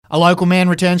A local man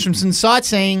returns from some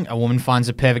sightseeing, a woman finds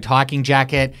a perfect hiking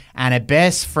jacket, and a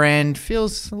best friend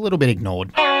feels a little bit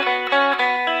ignored.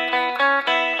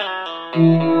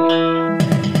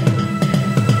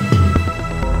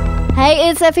 Hey,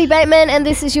 it's Effie Bateman, and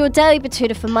this is your Daily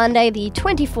Batuta for Monday, the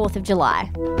 24th of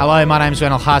July. Hello, my name's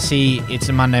Renal Hussey. It's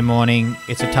a Monday morning.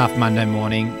 It's a tough Monday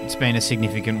morning. It's been a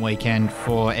significant weekend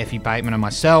for Effie Bateman and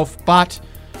myself, but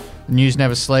the news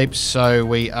never sleeps, so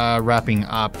we are wrapping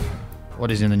up what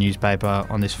is in the newspaper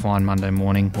on this fine Monday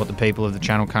morning, what the people of the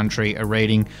Channel Country are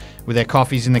reading with their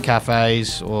coffees in the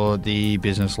cafes or the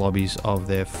business lobbies of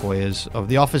their foyers of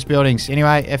the office buildings.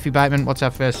 Anyway, Effie Bateman, what's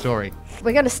our first story?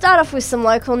 We're going to start off with some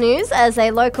local news as a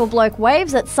local bloke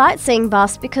waves at Sightseeing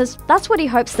bus because that's what he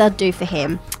hopes they'll do for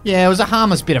him. Yeah, it was a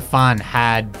harmless bit of fun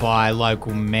had by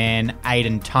local man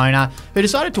Aidan Toner, who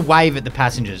decided to wave at the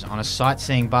passengers on a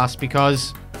sightseeing bus because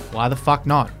why the fuck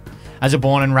not? As a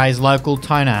born and raised local,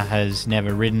 Toner has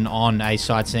never ridden on a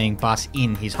sightseeing bus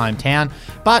in his hometown,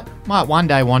 but might one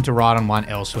day want to ride on one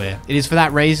elsewhere. It is for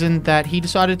that reason that he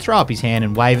decided to throw up his hand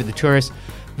and wave at the tourists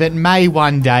that may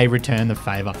one day return the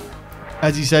favour.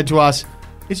 As he said to us,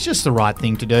 it's just the right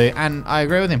thing to do, and I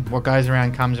agree with him. What goes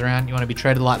around comes around. You want to be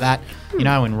treated like that, you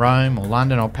know, in Rome or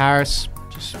London or Paris,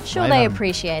 just Sure, wave they at 'em.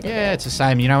 appreciate it. Yeah, it's the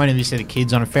same. You know, when you see the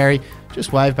kids on a ferry,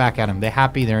 just wave back at them. They're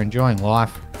happy, they're enjoying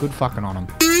life. Good fucking on them.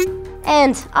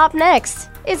 And up next,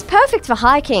 it's perfect for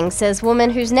hiking, says woman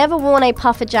who's never worn a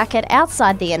puffer jacket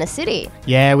outside the inner city.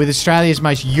 Yeah, with Australia's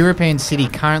most European city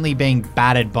currently being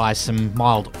battered by some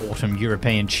mild autumn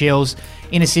European chills,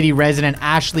 inner city resident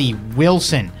Ashley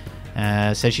Wilson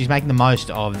says she's making the most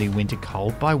of the winter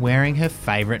cold by wearing her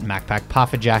favourite Macpac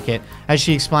puffer jacket. As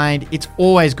she explained, it's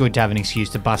always good to have an excuse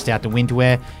to bust out the winter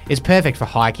wear. It's perfect for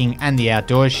hiking and the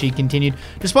outdoors, she continued,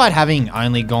 despite having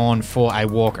only gone for a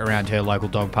walk around her local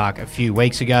dog park a few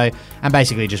weeks ago and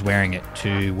basically just wearing it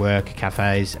to work,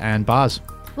 cafes and bars.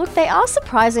 Look, they are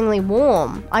surprisingly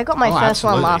warm. I got my first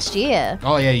one absolutely. last year.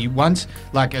 Oh yeah, you once,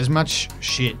 like as much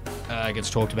shit gets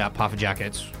talked about puffer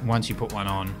jackets, once you put one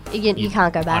on, You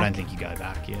can't go back. I don't think you go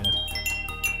back, yeah.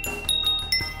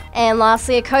 And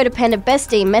lastly, a codependent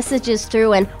bestie messages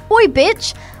through an "Oi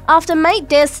bitch" after mate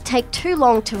dares to take too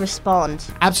long to respond.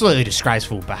 Absolutely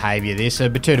disgraceful behaviour this. A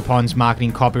Batuta Ponds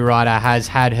marketing copywriter has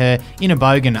had her inner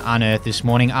bogan unearthed this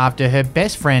morning after her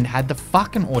best friend had the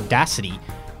fucking audacity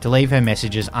to leave her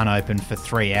messages unopened for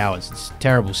 3 hours. It's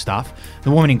terrible stuff. The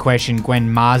woman in question,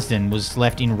 Gwen Marsden, was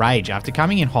left in rage after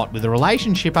coming in hot with a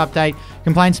relationship update,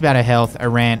 complaints about her health, a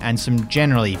rant, and some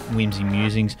generally whimsy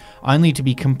musings, only to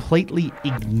be completely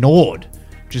ignored,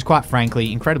 which is quite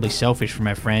frankly incredibly selfish from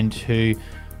her friend who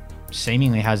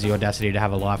seemingly has the audacity to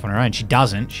have a life on her own. She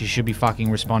doesn't. She should be fucking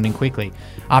responding quickly.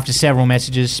 After several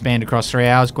messages spanned across 3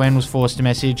 hours, Gwen was forced to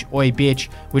message "Oi bitch,"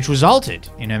 which resulted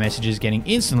in her messages getting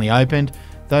instantly opened,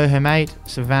 though her mate,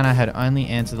 Savannah, had only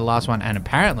answered the last one and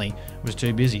apparently was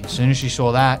too busy. As soon as she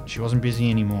saw that, she wasn't busy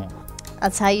anymore.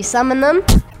 That's how you summon them.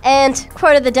 And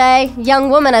quote of the day, young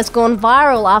woman has gone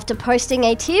viral after posting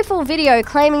a tearful video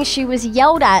claiming she was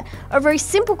yelled at over a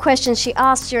simple question she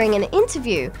asked during an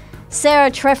interview. Sarah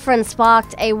Treffren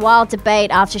sparked a wild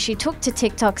debate after she took to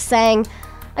TikTok saying,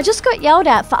 "I just got yelled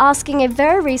at for asking a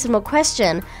very reasonable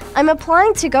question. I'm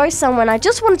applying to go somewhere and I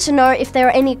just wanted to know if there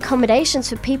are any accommodations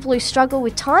for people who struggle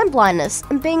with time blindness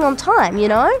and being on time, you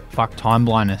know?" Fuck time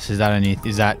blindness. Is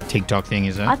that TikTok thing,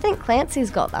 is it? I think Clancy's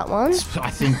got that one. I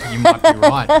think you might be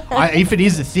right. If it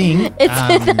is a thing,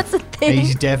 That's a thing.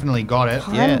 he's definitely got it.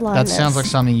 Time Yeah, that blindness. sounds like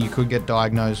something you could get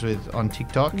diagnosed with on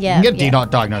TikTok. Yeah, you can get yeah.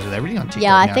 diagnosed with everything on TikTok.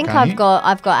 Yeah, I now, think can't I've you? got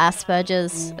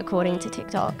Asperger's according to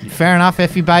TikTok. Fair enough,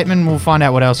 Effie Bateman. We'll find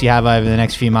out what else you have over the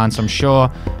next few months, I'm sure.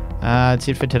 That's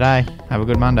it for today. Have a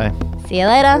good Monday. See you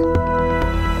later.